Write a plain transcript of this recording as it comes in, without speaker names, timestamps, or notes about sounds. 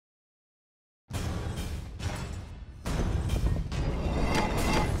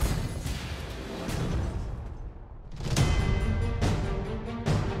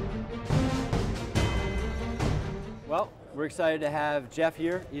Well, we're excited to have Jeff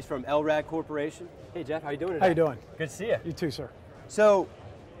here. He's from LRAD Corporation. Hey Jeff, how you doing today? How you doing? Good to see you. You too, sir. So,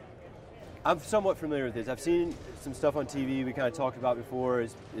 I'm somewhat familiar with this. I've seen some stuff on TV we kind of talked about before.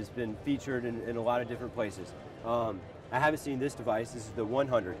 It's been featured in a lot of different places. I haven't seen this device. This is the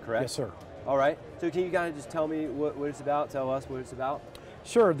 100, correct? Yes, sir. All right. So can you kind of just tell me what it's about? Tell us what it's about?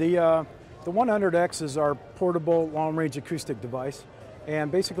 Sure. The 100X is our portable long-range acoustic device.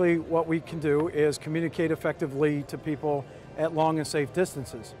 And basically what we can do is communicate effectively to people at long and safe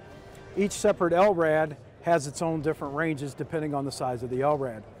distances. Each separate LRAD has its own different ranges depending on the size of the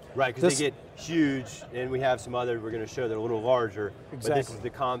LRAD. Right, because they get huge, and we have some other we're going to show that are a little larger. Exactly. But this is the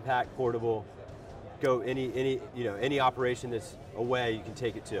compact, portable. Go any operation that's away, you can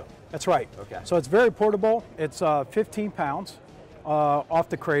take it to. That's right. Okay. So it's very portable. It's 15 pounds off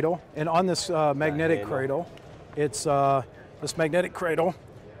the cradle, and on this magnetic cradle, it's this magnetic cradle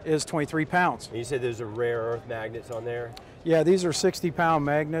is 23 pounds. And you said there's a rare earth magnets on there? Yeah, these are 60-pound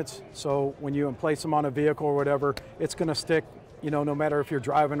magnets, so when you place them on a vehicle or whatever, it's going to stick, no matter if you're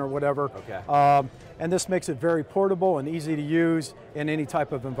driving or whatever. Okay. And this makes it very portable and easy to use in any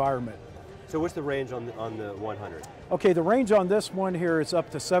type of environment. So what's the range on the 100? Okay, the range on this one here is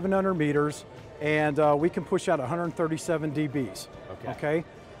up to 700 meters, and we can push out 137 dBs. Okay.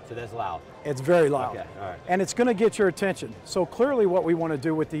 So that's loud. It's very loud. Okay, all right. And it's going to get your attention. So clearly what we want to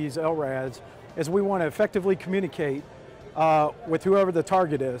do with these LRADs is we want to effectively communicate with whoever the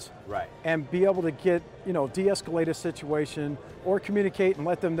target is. Right. And be able to get, de-escalate a situation or communicate and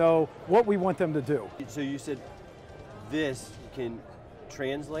let them know what we want them to do. So you said this can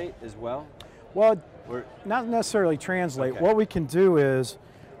translate as well? Well, not necessarily translate. Okay. What we can do is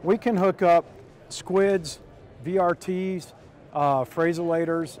we can hook up squids, VRTs,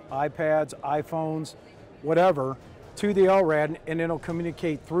 phrasolators, iPads, iPhones, whatever, to the LRAD, and it'll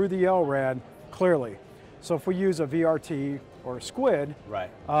communicate through the LRAD clearly. So if we use a VRT or a squid, right.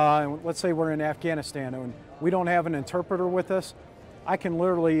 Let's say we're in Afghanistan and we don't have an interpreter with us, I can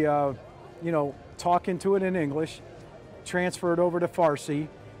literally, talk into it in English, transfer it over to Farsi,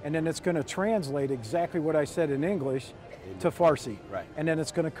 and then it's going to translate exactly what I said in English to Farsi. Right. And then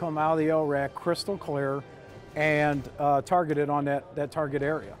it's going to come out of the LRAD crystal clear and targeted on that target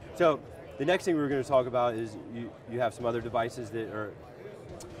area. So the next thing we're going to talk about is you have some other devices that are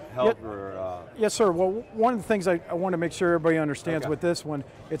help Yes, sir. Well, one of the things I want to make sure everybody understands with this one,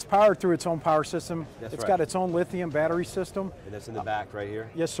 it's powered through its own power system. It's got its own lithium battery system. And that's in the back right here?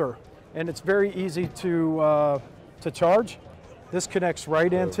 Yes, sir. And it's very easy to charge. This connects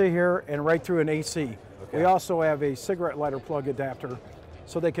right into here and right through an AC. Okay. We also have a cigarette lighter plug adapter,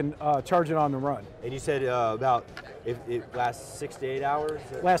 so they can charge it on the run. And you said about, if it lasts 6 to 8 hours?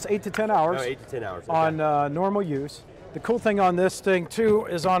 Lasts 8 to 10 hours. Oh, 8 to 10 hours. Okay. On normal use. The cool thing on this thing too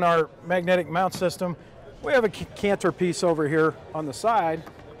is on our magnetic mount system, we have a canter piece over here on the side.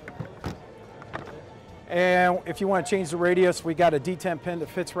 And if you want to change the radius, we got a D10 pin that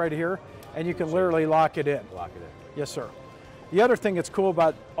fits right here, and you can literally lock it in. Lock it in. Yes, sir. The other thing that's cool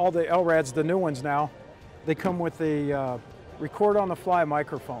about all the LRADs, the new ones now, they come with a record on the fly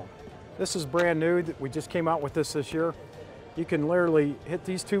microphone. This is brand new. We just came out with this year. You can literally hit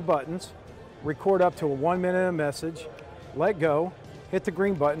these two buttons, record up to a 1 minute message, let go, hit the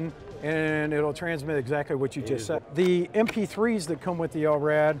green button, and it'll transmit exactly what you just said. The MP3s that come with the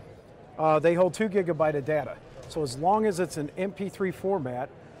LRAD, they hold 2 GB of data. So as long as it's an MP3 format,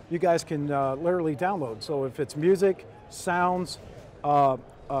 you guys can literally download. So if it's music, sounds,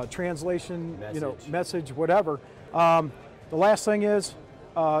 translation, message, whatever. The last thing is,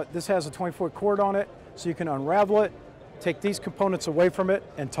 this has a 20-foot cord on it, so you can unravel it, take these components away from it,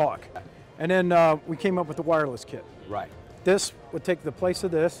 and talk. And then we came up with the wireless kit. Right. This would take the place of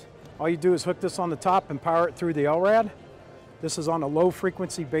this. All you do is hook this on the top and power it through the LRAD. This is on a low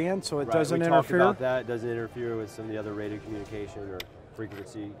frequency band, so it doesn't interfere. We talked about that. It doesn't interfere with some of the other radio communication or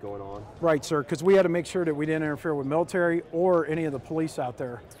frequency going on. Right, sir, because we had to make sure that we didn't interfere with military or any of the police out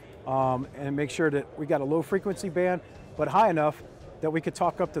there, and make sure that we got a low frequency band, but high enough that we could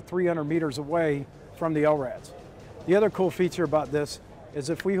talk up to 300 meters away from the LRADs. The other cool feature about this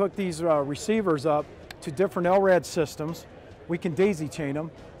is if we hook these receivers up to different LRAD systems, we can daisy chain them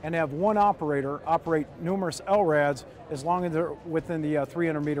and have one operator operate numerous LRADs as long as they're within the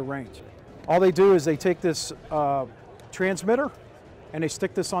 300 meter range. All they do is they take this transmitter and they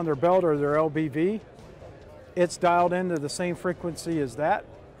stick this on their belt or their LBV. It's dialed into the same frequency as that,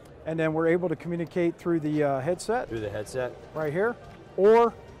 and then we're able to communicate through the headset. Through the headset? Right here.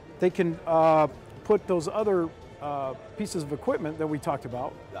 Or they can put those other pieces of equipment that we talked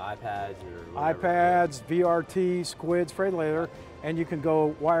about. The iPads or whatever. iPads, VRT, squids, freight later, and you can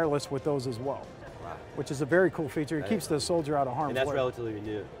go wireless with those as well. Wow. which is a very cool feature. It keeps the soldier out of harm's way. And that's relatively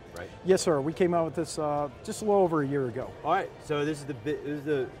new, right? Yes, sir. We came out with this just a little over a year ago. All right. So this is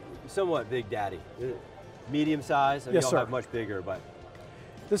the somewhat big daddy, medium size. Yes, sir. Have much bigger, but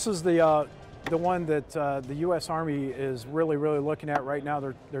this is the one that the U.S. Army is really looking at right now.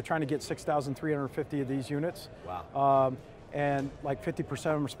 They're trying to get 6,350 of these units. Wow. And like 50% of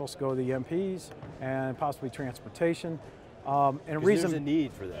them are supposed to go to the MPs and possibly transportation. And there's a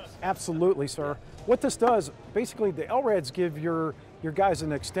need for this. Absolutely, sir. What this does, basically, the LRADs give your guys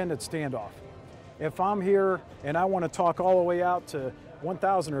an extended standoff. If I'm here and I want to talk all the way out to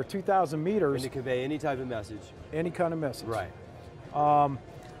 1,000 or 2,000 meters. And to convey any type of message. Any kind of message. Right.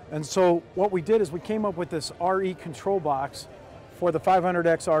 And so what we did is we came up with this RE control box for the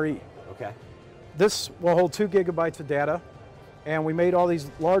 500X RE. Okay. This will hold 2 gigabytes of data, and we made all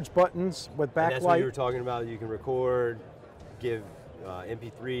these large buttons with backlight. And that's what you were talking about. You can record, give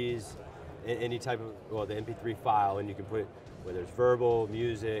MP3s, any type of, well, the MP3 file, and you can put, whether it's verbal,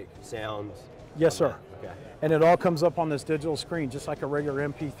 music, sounds. Yes, sir. Okay. And it all comes up on this digital screen, just like a regular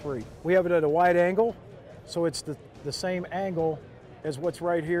MP3. We have it at a wide angle, so it's the same angle as what's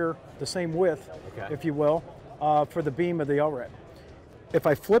right here, the same width, okay, if you will, for the beam of the LRAD. If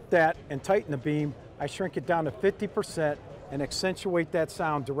I flip that and tighten the beam, I shrink it down to 50% and accentuate that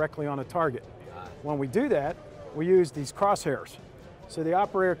sound directly on a target. When we do that, we use these crosshairs. So the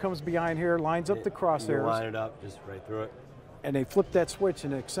operator comes behind here, lines up the crosshairs. You line it up, just right through it. And they flip that switch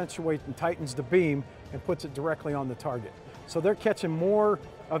and it accentuates and tightens the beam and puts it directly on the target. So they're catching more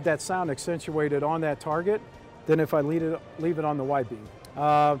of that sound accentuated on that target than if I leave it on the wide beam.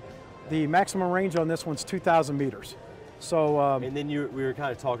 The maximum range on this one's 2,000 meters. So, and then we were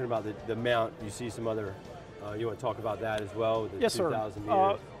kind of talking about the mount. You see some other, you want to talk about that as well? The yes, 2,000 sir.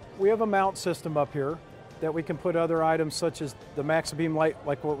 meters? We have a mount system up here that we can put other items such as the max beam light,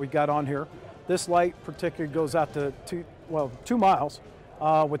 like what we got on here. This light particularly goes out to 2 miles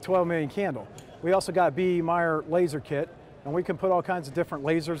with 12 million candle. We also got a B.E. Meyer laser kit, and we can put all kinds of different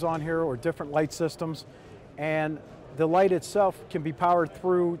lasers on here or different light systems. And the light itself can be powered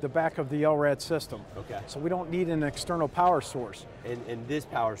through the back of the LRAD system. Okay. So we don't need an external power source. And this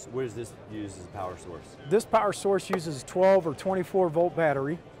power, where does this use as a power source? This power source uses 12 or 24 volt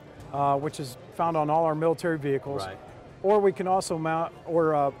battery, which is found on all our military vehicles. Right. Or we can also mount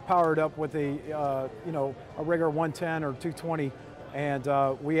or power it up with a regular 110 or 220,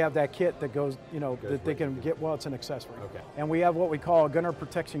 and we have that kit that goes, that they can get. Well, it's an accessory. Okay. And we have what we call a gunner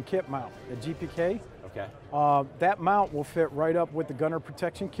protection kit mount, a GPK. Okay. That mount will fit right up with the gunner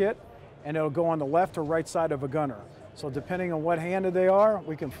protection kit, and it'll go on the left or right side of a gunner. So depending on what handed they are,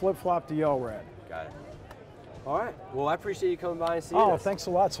 we can flip-flop the LRAD. Got it. All right. Well, I appreciate you coming by and seeing us. Oh, thanks a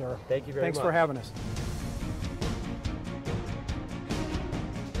lot, sir. Thank you very much. Thanks for having us.